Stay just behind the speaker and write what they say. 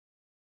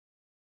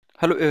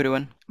Hello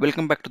everyone,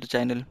 welcome back to the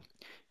channel.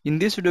 In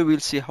this video we'll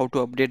see how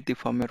to update the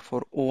firmware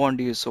for OWON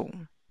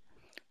DSO.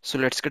 So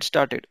let's get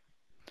started.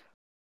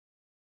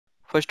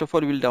 First of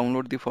all we'll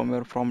download the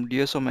firmware from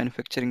DSO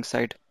manufacturing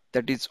site,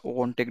 that is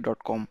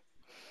owontech.com,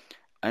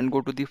 and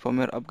go to the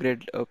firmware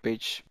upgrade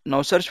page.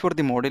 Now search for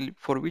the model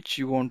for which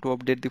you want to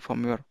update the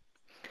firmware.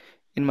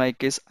 In my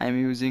case I am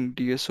using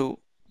DSO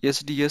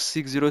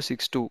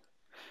SDS6062.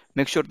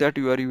 Make sure that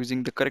you are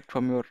using the correct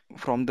firmware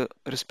from the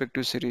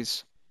respective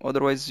series,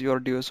 otherwise your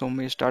DSO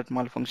may start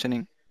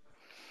malfunctioning.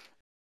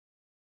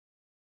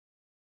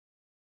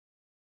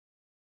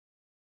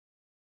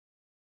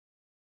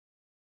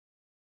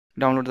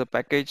 Download the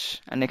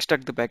package and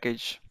extract the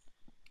package.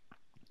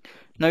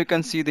 Now you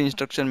can see the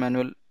instruction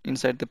manual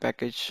inside the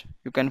package.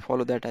 You can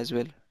follow that as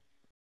well.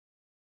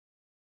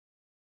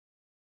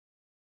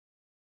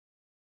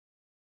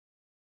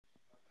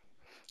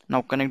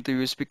 Now connect the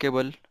USB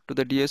cable to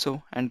the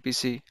DSO and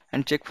PC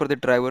and check for the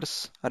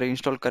drivers are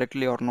installed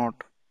correctly or not.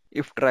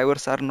 If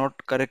drivers are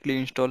not correctly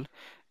installed,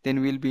 then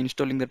we'll be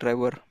installing the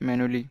driver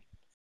manually.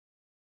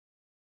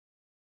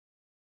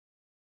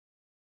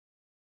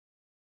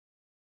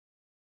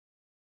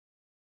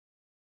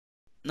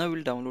 Now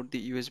we'll download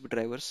the USB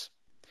drivers.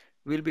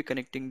 We'll be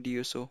connecting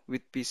DSO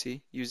with PC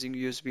using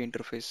USB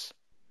interface.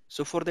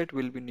 So for that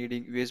we'll be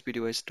needing USB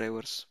device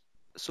drivers.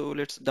 So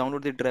let's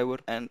download the driver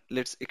and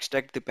let's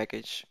extract the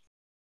package.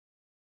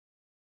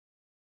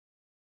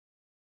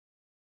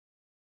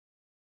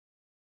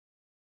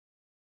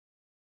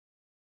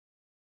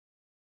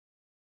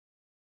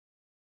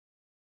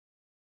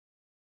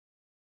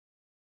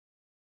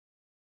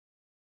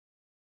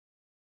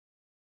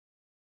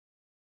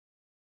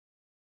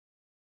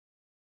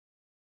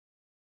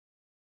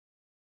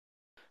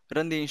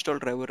 Run the install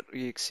driver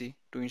exe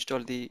to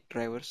install the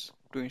drivers,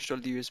 to install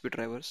the USB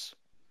drivers.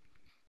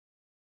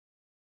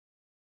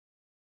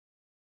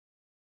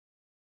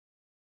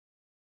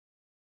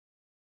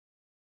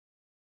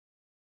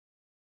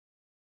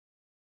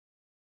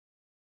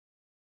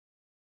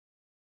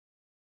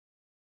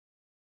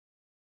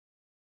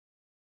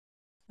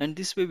 And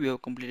this way we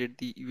have completed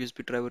the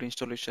USB driver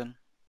installation.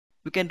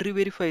 We can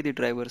re-verify the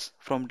drivers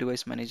from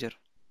device manager.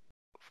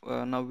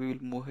 Now we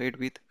will move ahead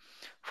with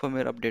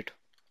firmware update.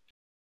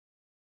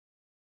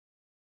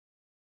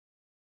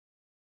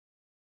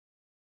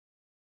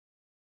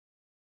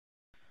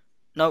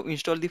 Now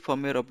install the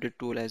firmware update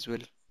tool as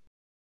well.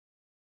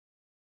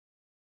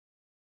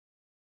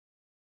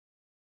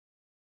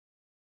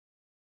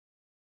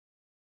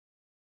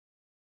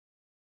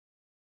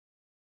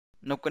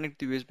 Now connect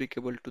the USB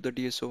cable to the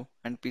DSO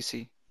and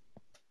PC.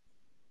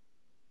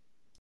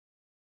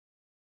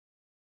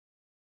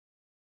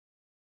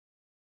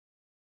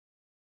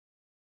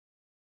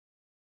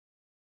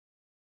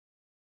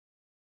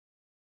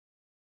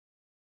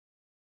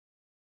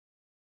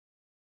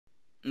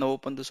 Now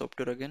open the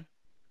software again.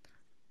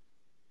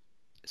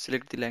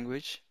 Select the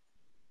language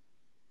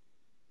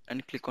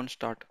and click on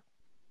start.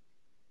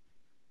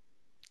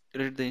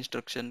 Read the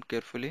instruction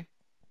carefully.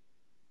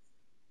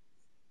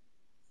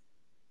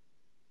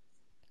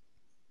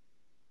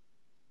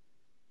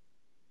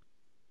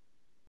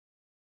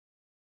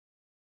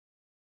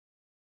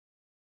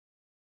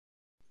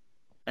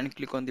 And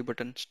click on the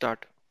button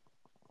start.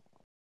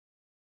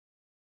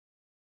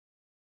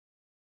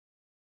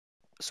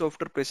 So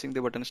after pressing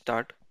the button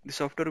start, the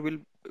software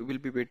will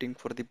be waiting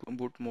for the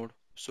boot mode.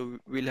 So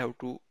we'll have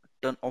to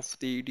turn off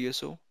the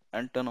DSO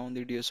and turn on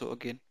the DSO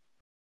again.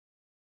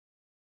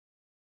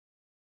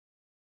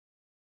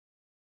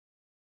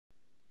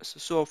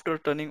 So after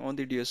turning on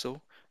the DSO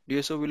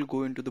will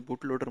go into the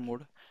bootloader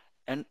mode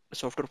and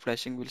software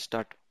flashing will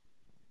start.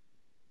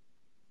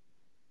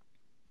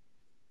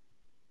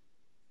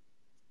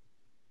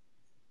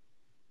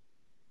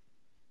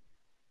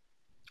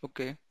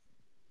 Okay.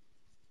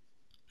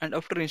 And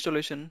after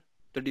installation,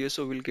 the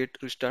DSO will get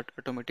restart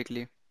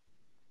automatically.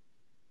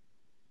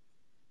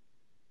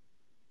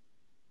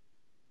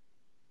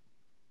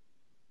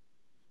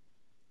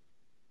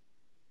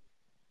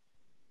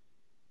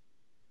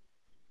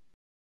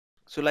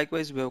 So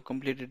likewise, we have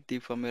completed the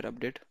firmware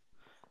update.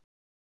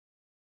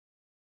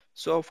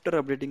 So after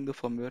updating the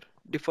firmware,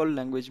 default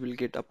language will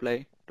get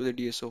applied to the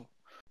DSO.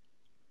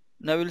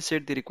 Now we'll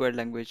set the required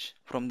language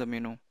from the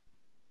menu.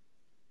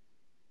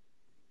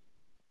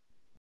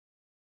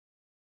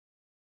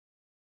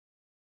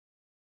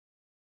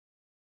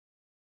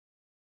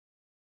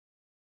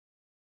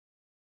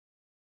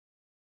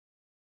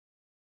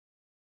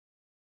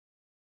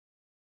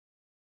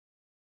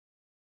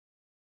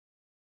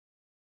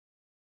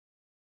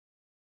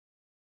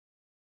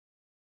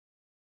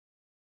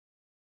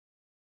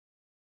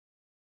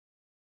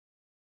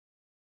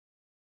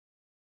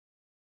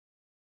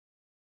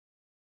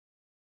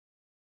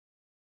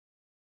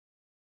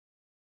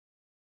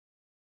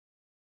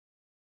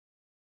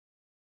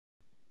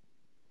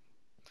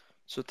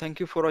 So thank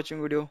you for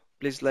watching video.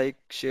 Please like,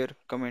 share,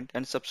 comment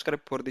and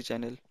subscribe for the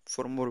channel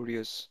for more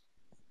videos.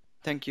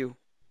 Thank you.